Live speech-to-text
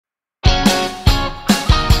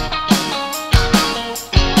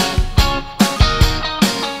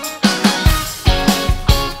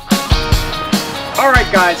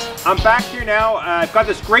I'm back here now. I've got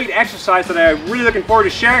this great exercise that I'm really looking forward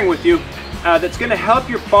to sharing with you that's going to help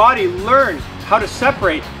your body learn how to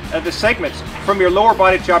separate the segments from your lower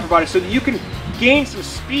body to your upper body so that you can gain some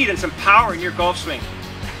speed and some power in your golf swing.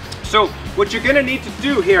 So what you're going to need to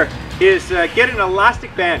do here is get an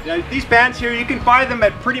elastic band. Now, these bands here, you can buy them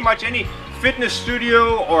at pretty much any fitness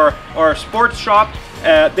studio or sports shop.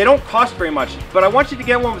 They don't cost very much, but I want you to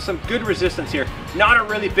get one with some good resistance here. Not a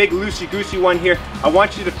really big loosey-goosey one here. I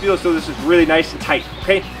want you to feel as though this is really nice and tight,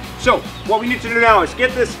 okay? So what we need to do now is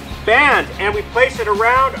get this band and we place it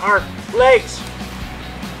around our legs.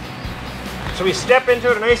 So we step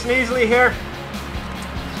into it nice and easily here.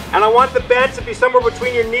 And I want the band to be somewhere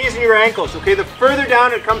between your knees and your ankles, okay? The further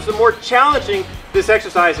down it comes, the more challenging this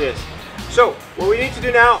exercise is. So what we need to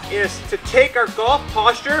do now is to take our golf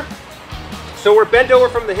posture. So we're bent over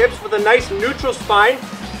from the hips with a nice neutral spine,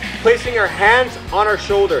 placing our hands on our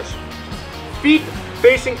shoulders. Feet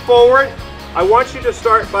facing forward. I want you to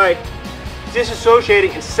start by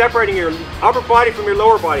disassociating and separating your upper body from your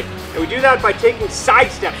lower body. And we do that by taking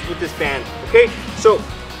side steps with this band, okay? So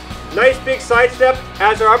nice big side step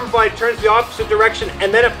as our upper body turns the opposite direction,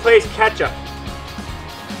 and then it plays catch up.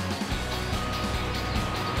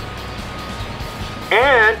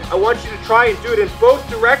 And I want you to try and do it in both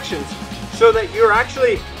directions so that you're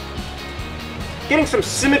actually getting some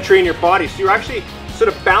symmetry in your body. So you're actually sort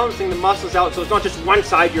of balancing the muscles out, so it's not just one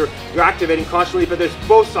side you're activating constantly, but there's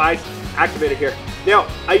both sides activated here. Now,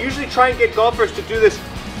 I usually try and get golfers to do this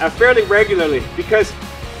fairly regularly because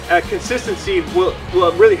consistency will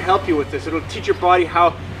really help you with this. It'll teach your body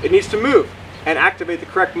how it needs to move and activate the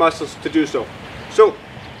correct muscles to do so. So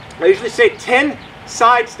I usually say 10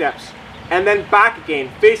 side steps and then back again,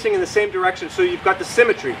 facing in the same direction so you've got the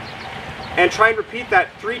symmetry. And try and repeat that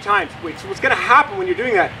 3 times. Wait, so what's going to happen when you're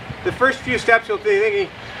doing that? The first few steps you'll be thinking,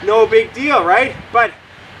 no big deal, right? But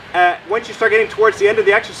once you start getting towards the end of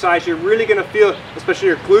the exercise, you're really going to feel, especially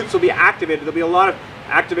your glutes will be activated. There'll be a lot of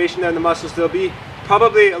activation there in the muscles. They'll be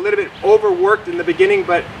probably a little bit overworked in the beginning,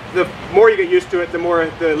 but the more you get used to it,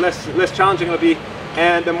 the less challenging it'll be,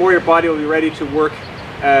 and the more your body will be ready to work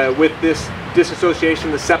with this disassociation,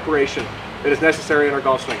 the separation that is necessary in our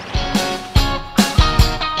golf swing.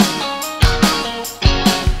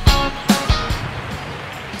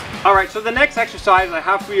 All right, so the next exercise I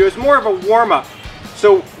have for you is more of a warm-up.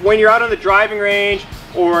 So when you're out on the driving range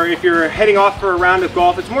or if you're heading off for a round of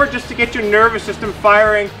golf, it's more just to get your nervous system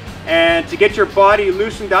firing and to get your body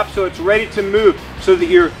loosened up so it's ready to move, so that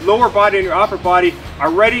your lower body and your upper body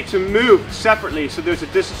are ready to move separately. So there's a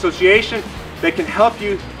disassociation that can help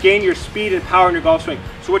you gain your speed and power in your golf swing.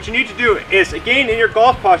 So what you need to do is, again, in your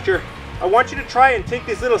golf posture, I want you to try and take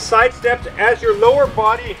these little side steps as your lower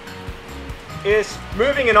body is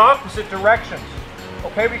moving in opposite directions.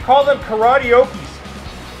 Okay, we call them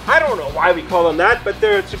karateokis. I don't know why we call them that, but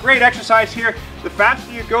it's a great exercise here. The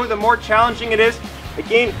faster you go, the more challenging it is.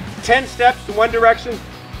 Again, 10 steps in one direction,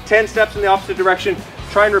 10 steps in the opposite direction.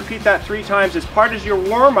 Try and repeat that 3 times as part of your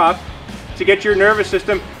warm-up to get your nervous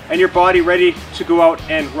system and your body ready to go out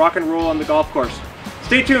and rock and roll on the golf course.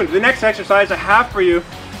 Stay tuned. The next exercise I have for you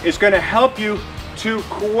is going to help you to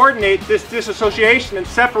coordinate this disassociation and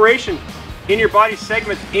separation in your body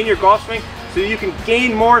segments in your golf swing so you can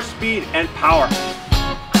gain more speed and power.